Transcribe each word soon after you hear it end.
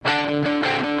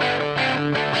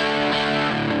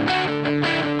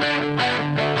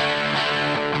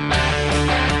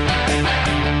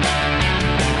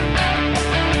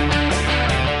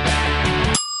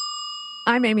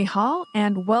Amy Hall,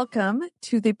 and welcome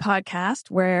to the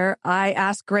podcast where I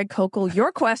ask Greg Koukl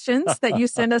your questions that you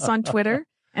send us on Twitter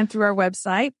and through our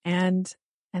website, and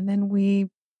then we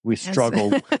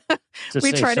struggle to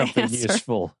say try to something answer.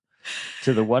 useful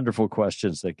to the wonderful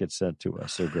questions that get sent to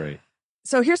us. So great.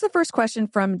 So here's the first question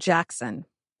from Jackson.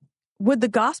 Would the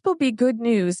gospel be good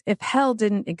news if hell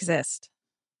didn't exist?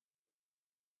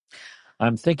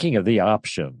 I'm thinking of the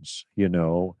options,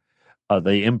 the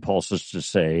impulses to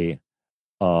say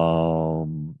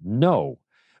no.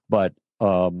 But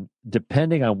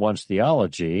depending on one's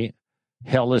theology,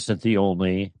 hell isn't the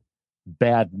only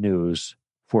bad news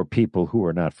for people who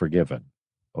are not forgiven.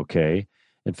 Okay?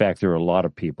 In fact, there are a lot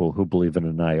of people who believe in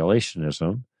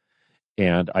annihilationism,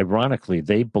 and ironically,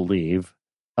 they believe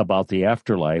about the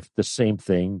afterlife the same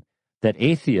thing that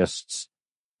atheists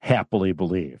happily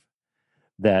believe,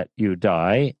 that you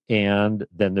die and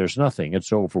then there's nothing.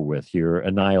 It's over with. You're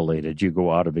annihilated. You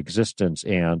go out of existence,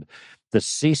 and the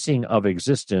ceasing of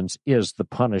existence is the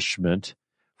punishment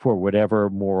for whatever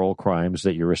moral crimes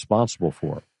that you're responsible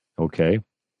for. Okay?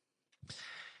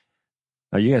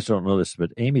 Now, you guys don't know this,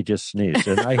 but Amy just sneezed,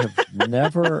 and I have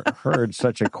never heard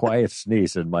such a quiet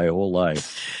sneeze in my whole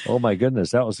life. Oh, my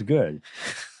goodness, that was good.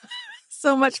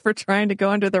 So much for trying to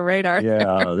go under the radar.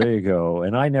 Yeah, there you go.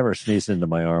 And I never sneeze into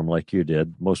my arm like you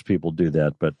did. Most people do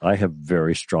that, but I have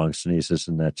very strong sneezes,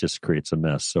 and that just creates a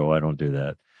mess, so I don't do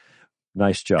that.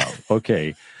 Nice job.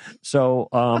 Okay. So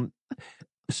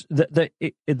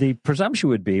the presumption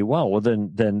would be,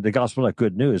 then the gospel is not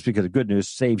good news, because the good news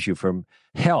saves you from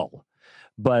hell.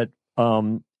 But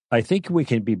I think we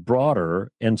can be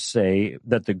broader and say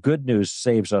that the good news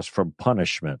saves us from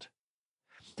punishment.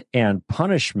 And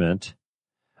punishment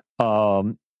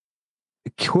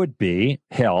could be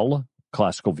hell,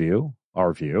 classical view,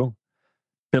 our view,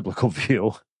 biblical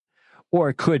view, or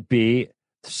it could be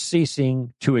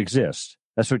ceasing to exist.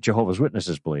 That's what Jehovah's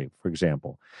Witnesses believe, for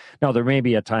example. Now, there may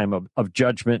be a time of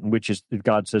judgment in which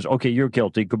God says, okay, you're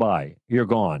guilty, goodbye, you're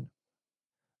gone.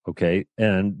 Okay,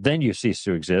 and then you cease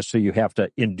to exist, so you have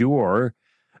to endure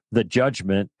the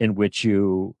judgment in which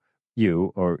you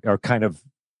are kind of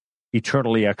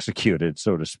eternally executed,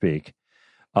 so to speak,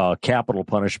 capital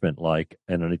punishment, like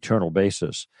on an eternal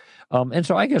basis. And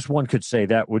so I guess one could say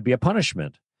that would be a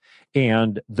punishment.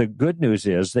 And the good news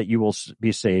is that you will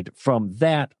be saved from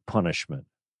that punishment,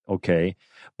 okay?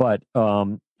 But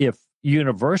if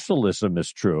universalism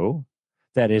is true,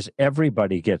 that is,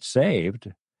 everybody gets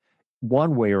saved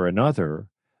one way or another,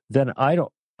 then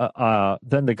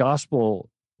then the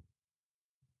gospel,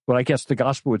 well, I guess the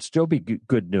gospel would still be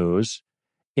good news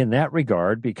in that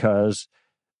regard, because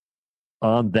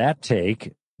on that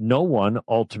take, no one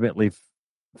ultimately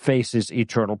faces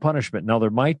eternal punishment. Now,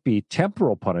 there might be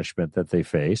temporal punishment that they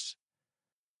face,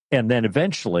 and then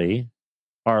eventually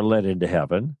are led into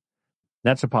heaven.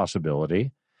 That's a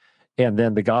possibility. And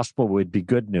then the gospel would be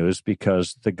good news,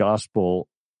 because the gospel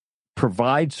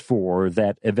provides for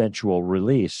that eventual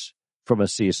release from a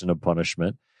season of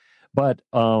punishment. But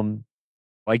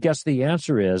I guess the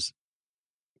answer is,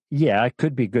 yeah, it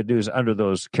could be good news under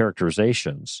those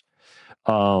characterizations.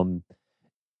 But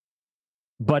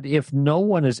if no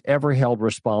one is ever held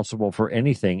responsible for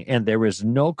anything, and there is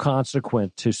no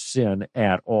consequence to sin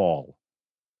at all,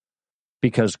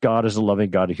 because God is a loving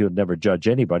God, He would never judge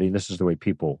anybody, and this is the way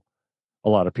a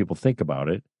lot of people think about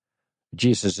it,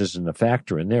 Jesus isn't a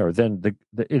factor in there, then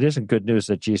it isn't good news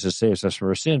that Jesus saves us from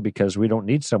our sin, because we don't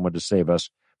need someone to save us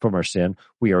from our sin.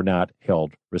 We are not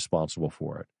held responsible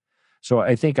for it. So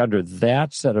I think under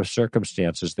that set of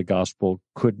circumstances, the gospel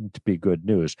couldn't be good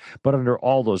news. But under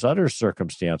all those other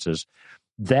circumstances,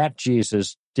 that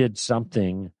Jesus did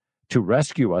something to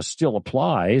rescue us still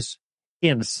applies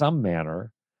in some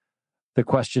manner. The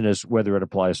question is whether it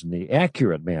applies in the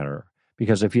accurate manner.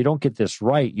 Because if you don't get this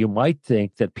right, you might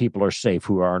think that people are safe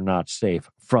who are not safe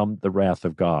from the wrath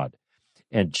of God.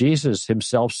 And Jesus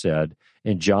himself said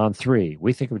in John 3,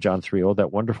 we think of John 3, oh,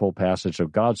 that wonderful passage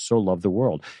of God so loved the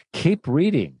world. Keep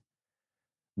reading.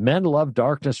 Men love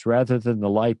darkness rather than the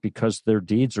light, because their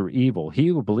deeds are evil. He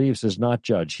who believes is not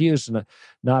judged. He who does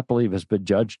not believe has been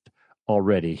judged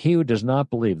already. He who does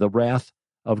not believe, the wrath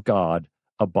of God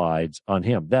abides on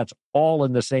him. That's all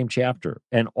in the same chapter,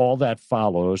 and all that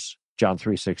follows John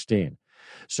 3:16.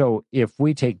 So if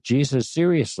we take Jesus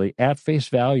seriously at face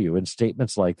value in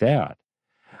statements like that,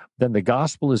 then the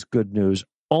gospel is good news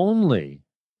only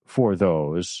for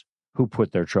those who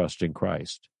put their trust in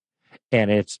Christ.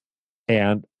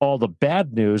 And all the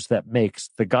bad news that makes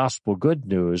the gospel good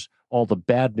news, all the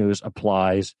bad news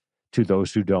applies to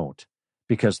those who don't,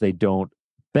 because they don't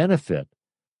benefit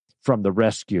from the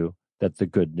rescue that the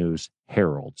good news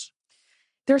heralds.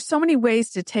 There's so many ways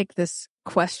to take this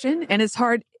question, and it's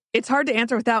hard to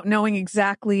answer without knowing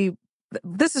exactly.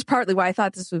 This is partly why I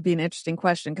thought this would be an interesting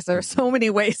question, because there are so many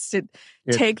ways to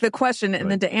take the question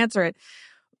and then to answer it.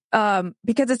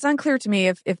 Because it's unclear to me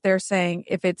if they're saying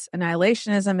if it's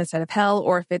annihilationism instead of hell,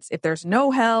 or if there's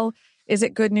no hell, is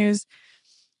it good news?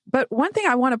 But one thing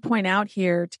I want to point out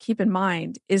here to keep in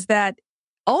mind is that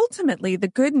ultimately the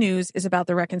good news is about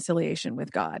the reconciliation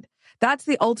with God. That's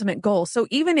the ultimate goal. So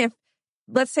even if,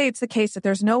 let's say it's the case that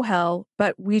there's no hell,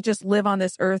 but we just live on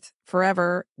this earth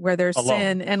forever where there's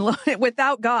sin and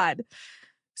without God.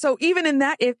 So even in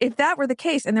that, if that were the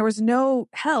case and there was no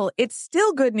hell, it's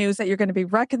still good news that you're going to be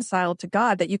reconciled to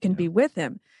God, that you can be with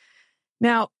him.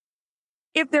 Now,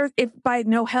 if by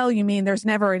no hell you mean there's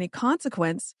never any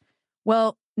consequence,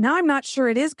 well, now I'm not sure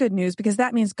it is good news, because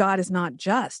that means God is not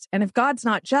just. And if God's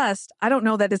not just, I don't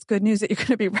know that it's good news that you're going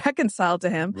to be reconciled to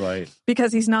him. Right.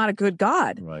 Because he's not a good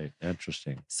God. Right.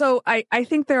 Interesting. So I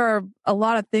think there are a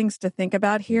lot of things to think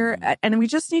about here. And we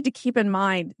just need to keep in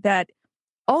mind that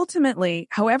ultimately,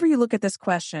 however you look at this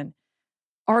question,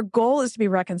 our goal is to be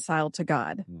reconciled to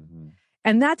God. Mm-hmm.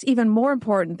 And that's even more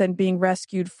important than being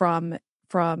rescued from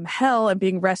hell and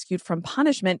being rescued from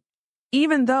punishment,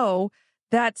 even though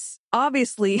that's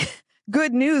obviously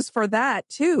good news for that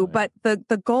too. Right. But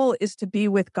the goal is to be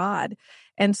with God.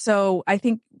 And so I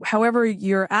think however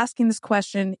you're asking this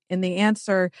question in the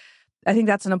answer, I think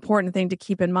that's an important thing to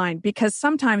keep in mind, because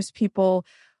sometimes people,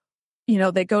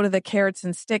 they go to the carrots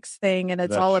and sticks thing, and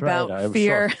it's all about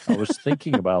fear. I was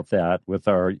thinking about that with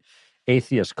our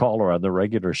atheist caller on the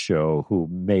regular show who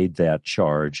made that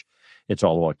charge. It's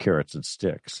all about carrots and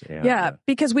sticks. And,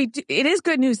 because it is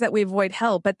good news that we avoid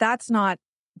hell, but that's not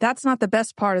the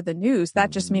best part of the news. That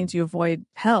just means you avoid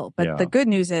hell. But the good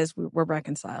news is we're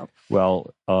reconciled.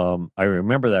 Well, I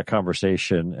remember that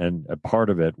conversation, and a part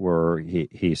of it where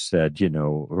he said,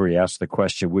 where he asked the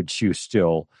question, would you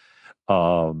still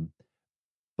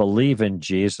believe in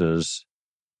Jesus?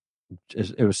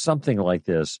 It was something like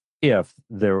this: if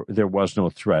there was no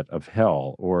threat of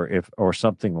hell, or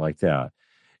something like that.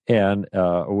 And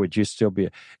would you still be?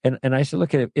 And I said,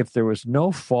 look at it. If there was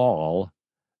no fall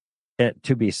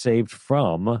to be saved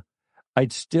from,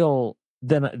 I'd still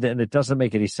then it doesn't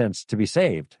make any sense to be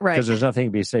saved, right? Because there's nothing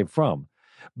to be saved from.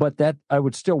 But that I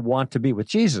would still want to be with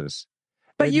Jesus.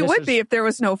 But and you would be if there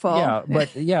was no fall.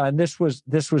 And this was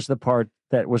the part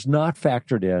that was not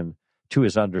factored in to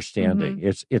his understanding.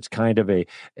 Mm-hmm. It's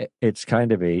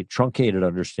kind of a truncated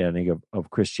understanding of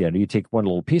Christianity. You take one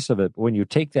little piece of it, but when you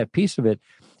take that piece of it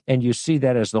and you see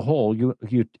that as the whole, you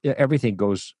everything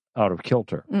goes out of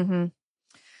kilter. Mm-hmm.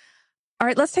 All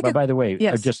right, let's take By the way,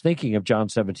 I'm just thinking of John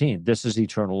 17. This is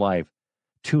eternal life,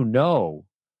 to know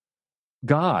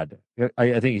God.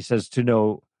 I think he says to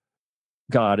know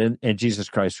God and Jesus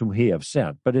Christ, whom he have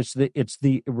sent. But it's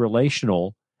the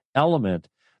relational element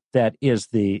that is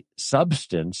the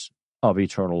substance of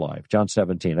eternal life. John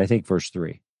 17, I think verse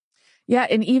 3. Yeah,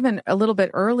 and even a little bit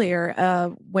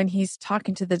earlier, when he's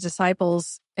talking to the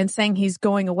disciples and saying he's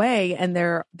going away, and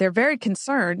they're very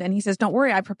concerned, and he says, "Don't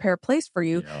worry, I prepare a place for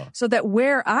you, so that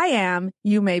where I am,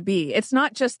 you may be." It's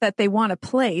not just that they want a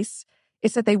place;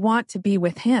 it's that they want to be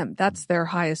with him. That's their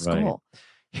highest goal.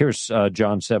 Here's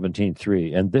John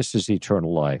 17:3, and this is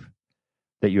eternal life,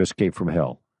 that you escape from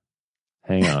hell.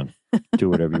 Hang on, do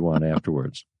whatever you want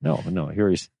afterwards. No.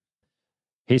 Here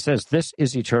he says, "This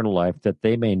is eternal life, that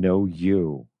they may know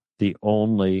you, the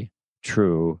only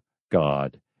true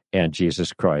God, and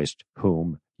Jesus Christ,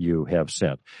 whom you have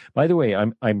sent." By the way,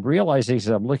 I'm realizing as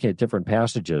I'm looking at different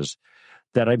passages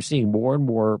that I'm seeing more and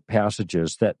more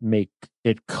passages that make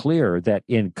it clear that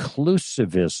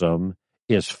inclusivism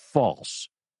is false.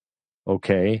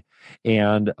 Okay,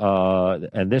 and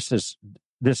this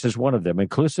is one of them.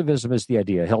 Inclusivism is the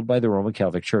idea held by the Roman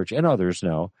Catholic Church and others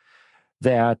now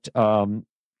that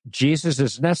Jesus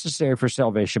is necessary for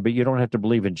salvation, but you don't have to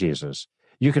believe in Jesus.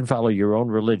 You can follow your own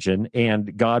religion,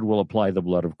 and God will apply the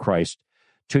blood of Christ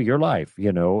to your life,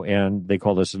 and they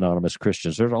call this anonymous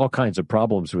Christians. There's all kinds of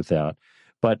problems with that.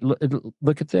 But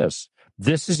look at this.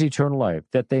 This is eternal life,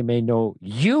 that they may know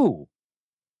you,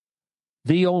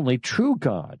 the only true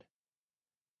God,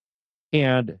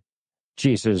 and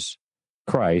Jesus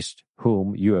Christ,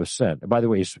 whom you have sent. By the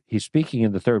way, he's speaking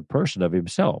in the third person of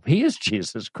himself. He is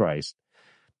Jesus Christ.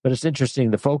 But it's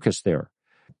interesting, the focus there.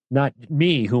 Not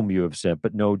me whom you have sent,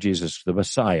 but know Jesus, the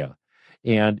Messiah.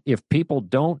 And if people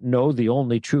don't know the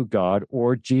only true God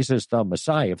or Jesus, the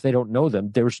Messiah, if they don't know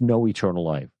them, there's no eternal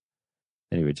life.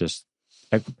 Anyway,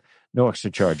 no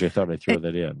extra charge. I thought I'd throw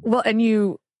that in. Well, and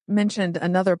you mentioned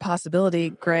another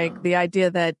possibility, Greg, the idea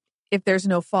that if there's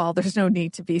no fall, there's no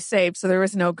need to be saved. So there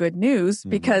is no good news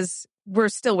because we're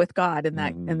still with God in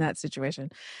that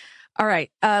situation. All right.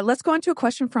 Let's go on to a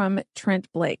question from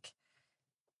Trent Blake.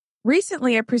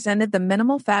 Recently, I presented the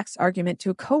minimal facts argument to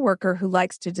a coworker who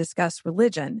likes to discuss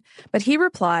religion, but he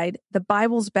replied, "The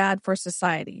Bible's bad for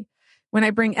society." When I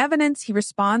bring evidence, he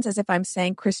responds as if I'm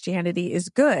saying Christianity is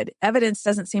good. Evidence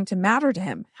doesn't seem to matter to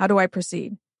him. How do I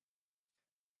proceed?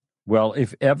 Well,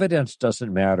 if evidence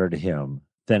doesn't matter to him,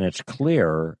 then it's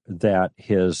clear that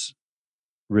his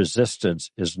resistance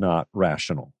is not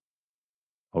rational.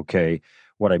 Okay?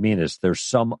 What I mean is there's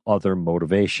some other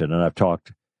motivation, and I've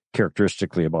talked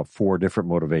characteristically about 4 different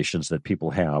motivations that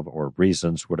people have, or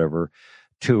reasons, whatever,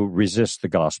 to resist the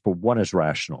gospel. One is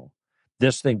rational.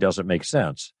 This thing doesn't make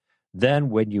sense. Then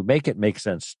when you make it make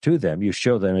sense to them, you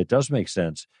show them it does make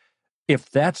sense. If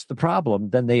that's the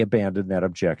problem, then they abandon that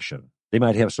objection. They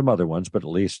might have some other ones, but at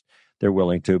least they're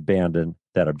willing to abandon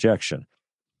that objection.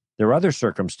 There are other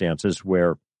circumstances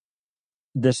where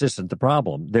this isn't the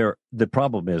problem. The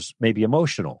problem is maybe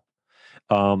emotional.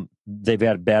 They've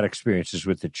had bad experiences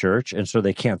with the church, and so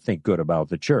they can't think good about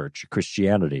the church,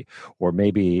 Christianity. Or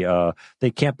maybe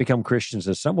they can't become Christians,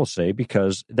 as some will say,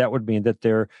 because that would mean that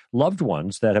their loved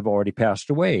ones that have already passed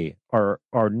away are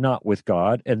not with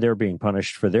God, and they're being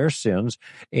punished for their sins,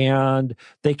 and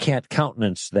they can't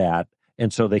countenance that,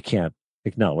 and so they can't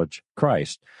acknowledge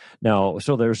Christ. Now,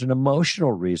 so there's an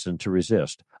emotional reason to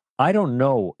resist. I don't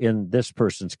know in this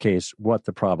person's case what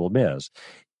the problem is.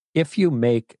 If you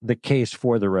make the case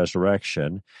for the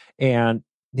resurrection, and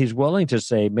he's willing to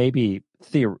say maybe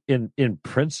in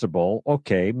principle,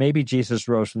 okay, maybe Jesus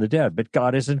rose from the dead, but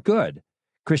God isn't good.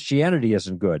 Christianity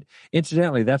isn't good.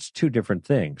 Incidentally, that's 2 different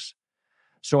things.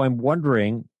 So I'm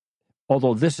wondering,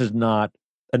 although this is not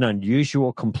an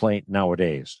unusual complaint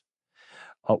nowadays,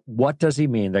 what does he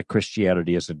mean that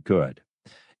Christianity isn't good?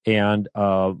 And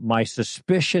my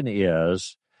suspicion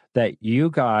is that you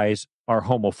guys are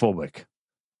homophobic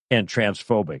and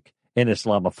transphobic and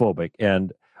Islamophobic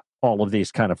and all of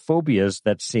these kind of phobias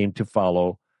that seem to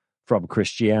follow from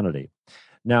Christianity.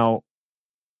 Now,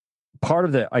 part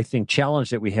of the, I think,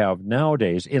 challenge that we have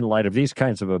nowadays in light of these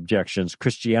kinds of objections,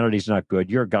 Christianity is not good,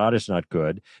 your God is not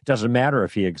good, it doesn't matter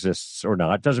if he exists or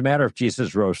not, it doesn't matter if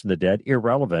Jesus rose from the dead,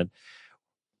 irrelevant.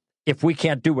 If we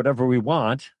can't do whatever we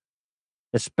want,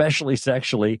 especially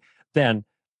sexually, then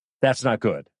that's not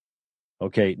good.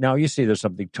 Okay, now you see there's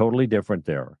something totally different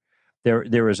there.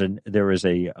 There is a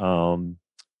kind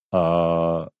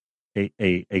of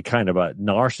a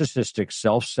narcissistic,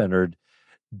 self-centered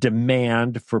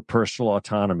demand for personal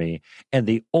autonomy, and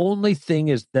the only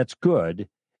thing that's good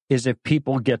is if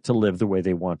people get to live the way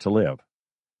they want to live.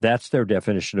 That's their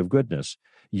definition of goodness.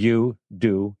 You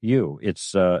do you.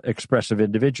 It's expressive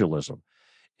individualism,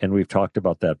 and we've talked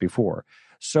about that before.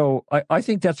 So I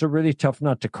think that's a really tough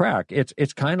nut to crack.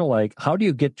 It's kind of like, how do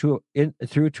you get through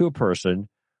to a person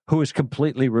who is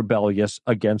completely rebellious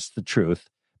against the truth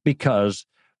because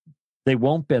they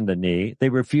won't bend the knee, they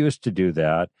refuse to do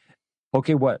that?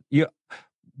 Okay,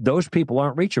 those people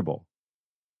aren't reachable.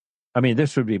 I mean,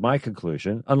 this would be my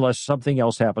conclusion, unless something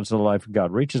else happens in the life of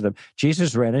God reaches them.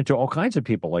 Jesus ran into all kinds of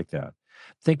people like that.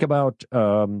 Think about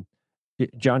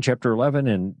John chapter 11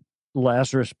 and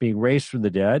Lazarus being raised from the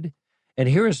dead. And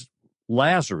here is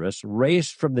Lazarus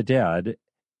raised from the dead,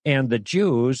 and the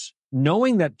Jews,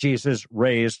 knowing that Jesus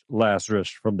raised Lazarus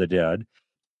from the dead,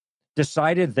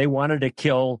 decided they wanted to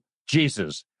kill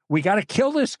Jesus. We got to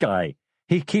kill this guy.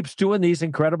 He keeps doing these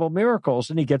incredible miracles,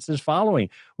 and he gets his following.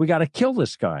 We got to kill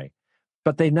this guy.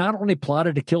 But they not only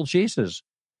plotted to kill Jesus,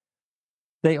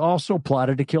 they also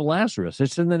plotted to kill Lazarus.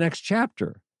 It's in the next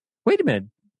chapter. Wait a minute.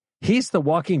 He's the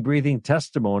walking, breathing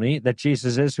testimony that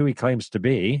Jesus is who he claims to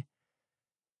be.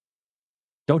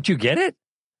 Don't you get it?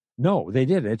 No, they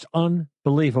didn't. It's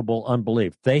unbelievable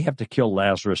unbelief. They have to kill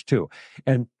Lazarus too.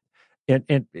 And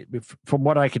from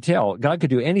what I could tell, God could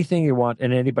do anything he wants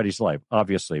in anybody's life,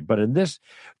 obviously. But in this,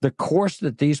 the course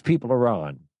that these people are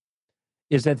on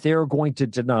is that they're going to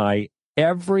deny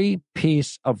every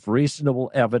piece of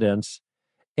reasonable evidence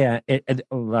and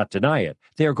not deny it.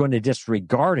 They're going to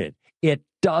disregard it. It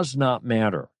does not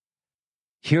matter.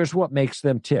 Here's what makes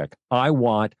them tick. I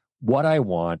want what I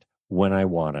want when I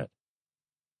want it.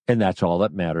 And that's all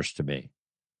that matters to me.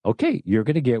 Okay, you're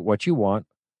going to get what you want,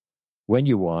 when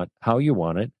you want, how you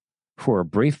want it, for a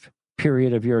brief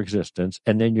period of your existence,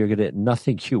 and then you're going to get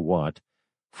nothing you want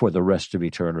for the rest of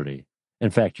eternity.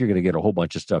 In fact, you're going to get a whole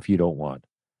bunch of stuff you don't want.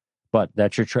 But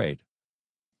that's your trade.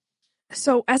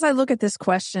 So as I look at this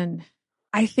question,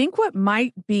 I think what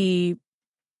might be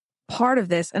part of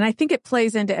this, and I think it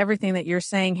plays into everything that you're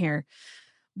saying here,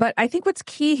 But I think what's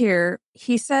key here,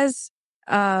 he says,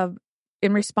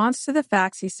 in response to the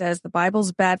facts, he says the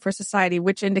Bible's bad for society,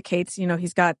 which indicates,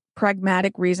 he's got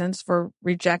pragmatic reasons for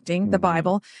rejecting the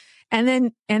Bible.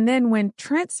 And then when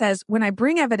Trent says, when I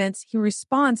bring evidence, he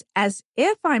responds as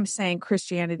if I'm saying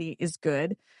Christianity is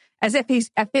good, as if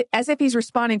he's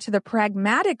responding to the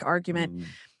pragmatic argument.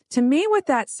 To me, what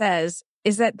that says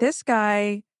is that this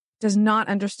guy does not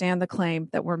understand the claim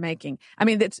that we're making. I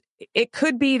mean, it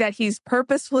could be that he's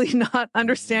purposefully not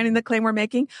understanding the claim we're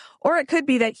making, or it could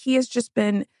be that he has just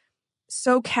been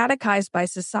so catechized by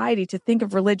society to think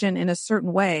of religion in a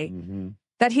certain way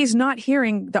that he's not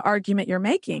hearing the argument you're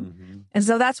making. And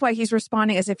so that's why he's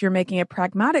responding as if you're making a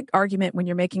pragmatic argument when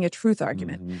you're making a truth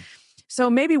argument.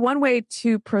 So maybe one way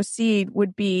to proceed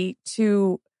would be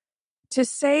to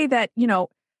say that,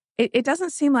 it doesn't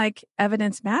seem like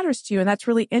evidence matters to you. And that's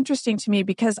really interesting to me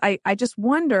because I just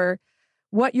wonder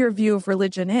what your view of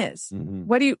religion is.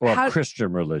 What do you...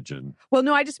 Christian religion. Well,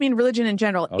 no, I just mean religion in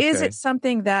general. Okay. Is it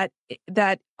something that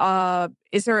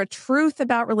is there a truth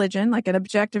about religion, like an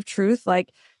objective truth?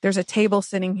 Like there's a table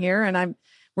sitting here and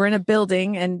we're in a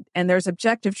building and there's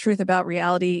objective truth about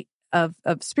reality of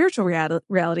spiritual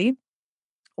reality?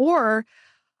 Or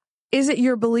is it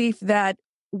your belief that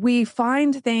we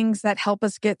find things that help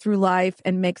us get through life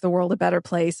and make the world a better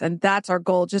place, and that's our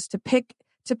goal, just to pick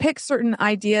certain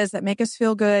ideas that make us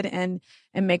feel good and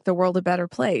make the world a better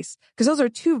place? Because those are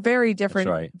two very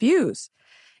different views.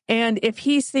 And if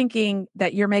he's thinking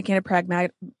that you're making a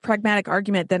pragmatic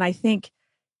argument, then I think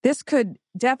this could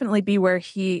definitely be where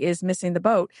he is missing the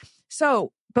boat.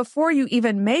 So before you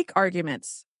even make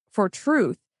arguments for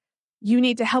truth, you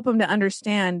need to help him to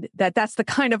understand that that's the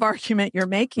kind of argument you're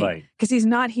making, because he's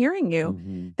not hearing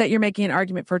you, that you're making an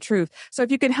argument for truth. So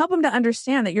if you can help him to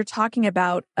understand that you're talking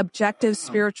about objective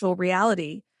spiritual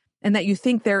reality and that you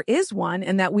think there is one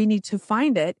and that we need to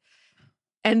find it,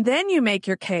 and then you make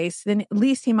your case, then at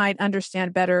least he might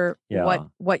understand better what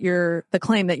the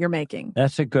claim that you're making.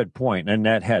 That's a good point, and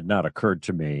that had not occurred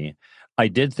to me. I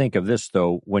did think of this,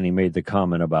 though, when he made the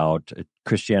comment about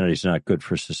Christianity is not good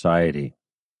for society.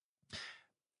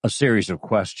 A series of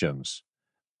questions.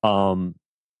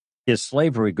 Is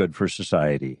slavery good for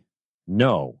society?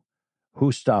 No.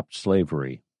 Who stopped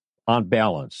slavery? On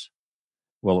balance,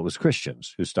 well, it was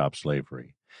Christians who stopped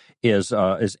slavery. Is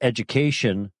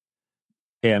education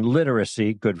and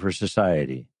literacy good for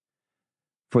society?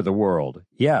 For the world?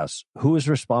 Yes. Who is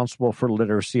responsible for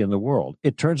literacy in the world?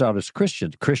 It turns out it's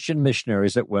Christians, Christian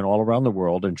missionaries that went all around the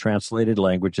world and translated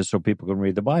languages so people can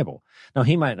read the Bible. Now,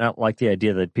 he might not like the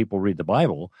idea that people read the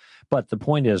Bible, but the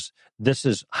point is, this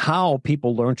is how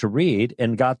people learned to read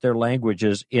and got their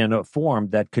languages in a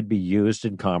form that could be used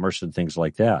in commerce and things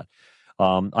like that.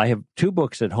 I have two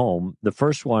books at home. The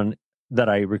first one that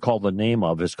I recall the name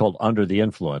of is called Under the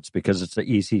Influence, because it's an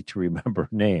easy to remember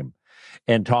name,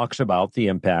 and talks about the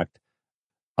impact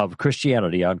of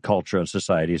Christianity on culture and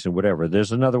societies and whatever.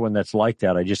 There's another one that's like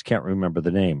that. I just can't remember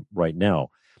the name right now.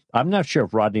 I'm not sure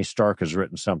if Rodney Stark has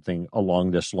written something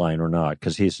along this line or not,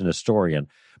 because he's an historian,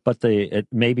 but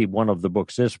maybe one of the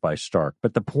books is by Stark.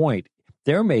 But the point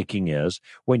they're making is,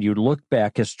 when you look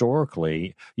back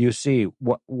historically, you see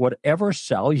whatever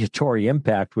salutary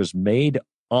impact was made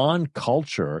on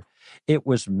culture, it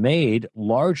was made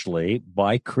largely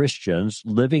by Christians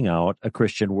living out a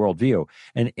Christian worldview.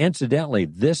 And incidentally,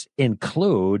 this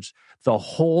includes the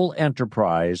whole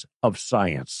enterprise of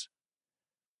science.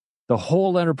 The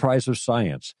whole enterprise of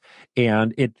science.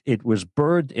 And it was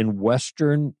birthed in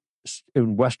Western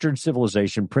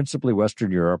civilization, principally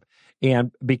Western Europe,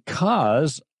 and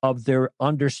because of their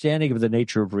understanding of the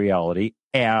nature of reality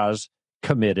as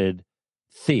committed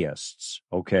theists,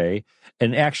 okay,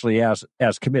 and actually as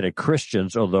committed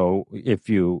Christians. Although if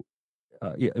you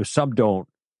some don't,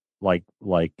 like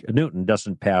Newton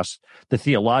doesn't pass the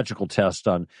theological test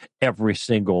on every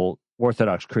single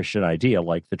Orthodox Christian idea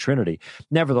like the Trinity.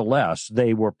 Nevertheless,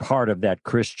 they were part of that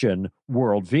Christian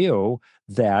worldview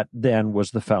that then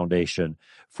was the foundation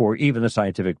for even the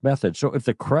scientific method. So if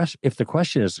the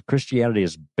question is Christianity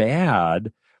is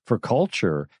bad for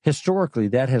culture, historically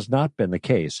that has not been the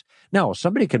case. Now,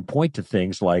 somebody can point to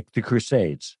things like the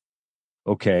Crusades,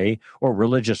 okay, or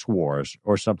religious wars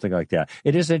or something like that.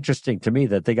 It is interesting to me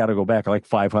that they got to go back like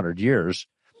 500 years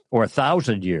or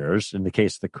 1,000 years in the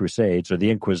case of the Crusades or the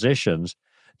Inquisitions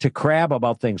to crab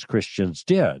about things Christians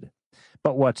did.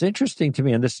 But what's interesting to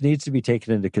me, and this needs to be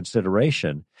taken into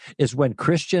consideration, is when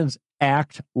Christians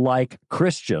act like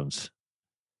Christians.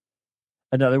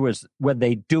 In other words, when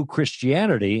they do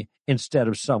Christianity instead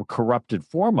of some corrupted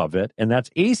form of it, and that's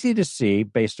easy to see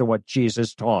based on what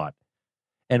Jesus taught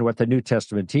and what the New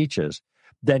Testament teaches.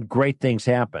 then great things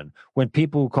happen. When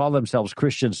people who call themselves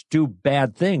Christians do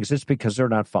bad things, it's because they're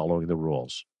not following the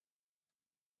rules.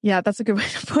 Yeah, that's a good way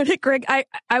to put it, Greg.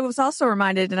 I was also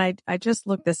reminded, and I just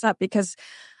looked this up because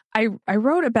I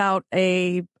wrote about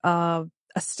a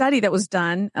study that was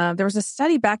done. There was a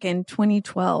study back in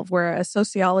 2012 where a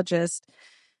sociologist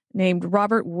named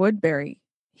Robert Woodbury,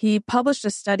 he published a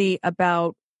study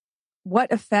about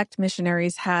what effect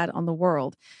missionaries had on the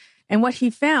world. And what he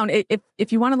found,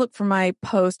 if you want to look for my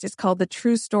post, it's called The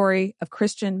True Story of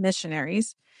Christian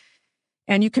Missionaries.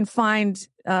 And you can find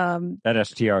at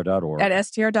str.org. At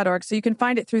str.org. So you can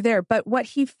find it through there. But what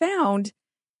he found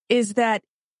is that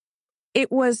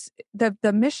it was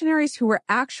the missionaries who were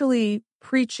actually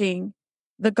preaching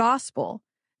the gospel,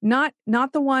 not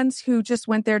the ones who just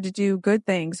went there to do good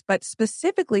things, but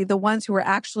specifically the ones who were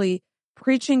actually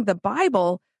preaching the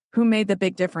Bible who made the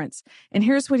big difference. And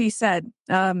here's what he said.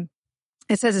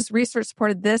 It says his research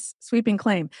supported this sweeping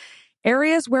claim.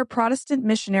 Areas where Protestant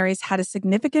missionaries had a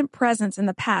significant presence in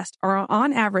the past are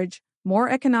on average more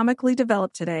economically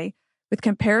developed today, with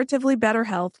comparatively better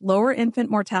health, lower infant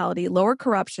mortality, lower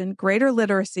corruption, greater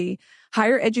literacy,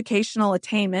 higher educational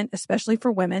attainment, especially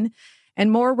for women,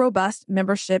 and more robust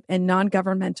membership in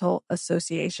non-governmental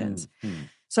associations. Mm-hmm.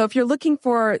 So if you're looking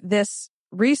for this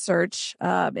research,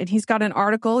 and he's got an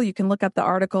article, you can look up the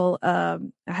article. I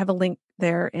have a link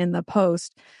there in the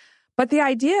post. But the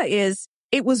idea is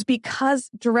it was because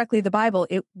directly the Bible,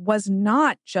 it was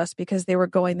not just because they were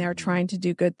going there trying to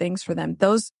do good things for them.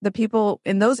 The people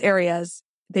in those areas,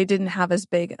 they didn't have as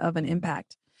big of an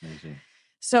impact. Amazing.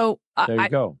 So there you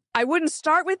go. I wouldn't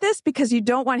start with this because you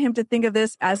don't want him to think of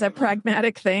this as a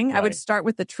pragmatic thing. Right. I would start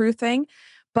with the true thing.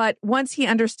 But once he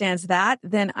understands that,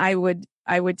 then I would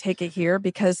take it here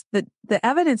because the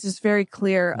evidence is very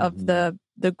clear of the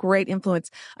great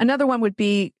influence. Another one would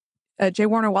be J.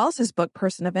 Warner Wallace's book,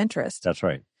 Person of Interest. That's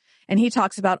right. And he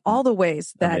talks about all the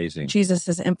ways that Jesus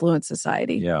has influenced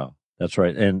society. Yeah, that's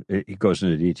right. And he goes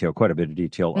into detail, quite a bit of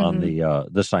detail on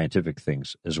the scientific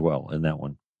things as well in that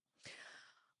one.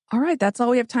 All right, that's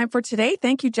all we have time for today.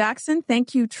 Thank you, Jackson.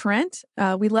 Thank you, Trent.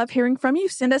 We love hearing from you.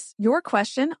 Send us your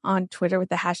question on Twitter with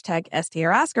the hashtag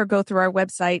STRask or go through our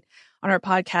website on our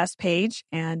podcast page,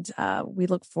 and we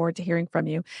look forward to hearing from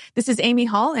you. This is Amy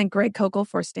Hall and Greg Kokel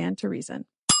for Stand to Reason.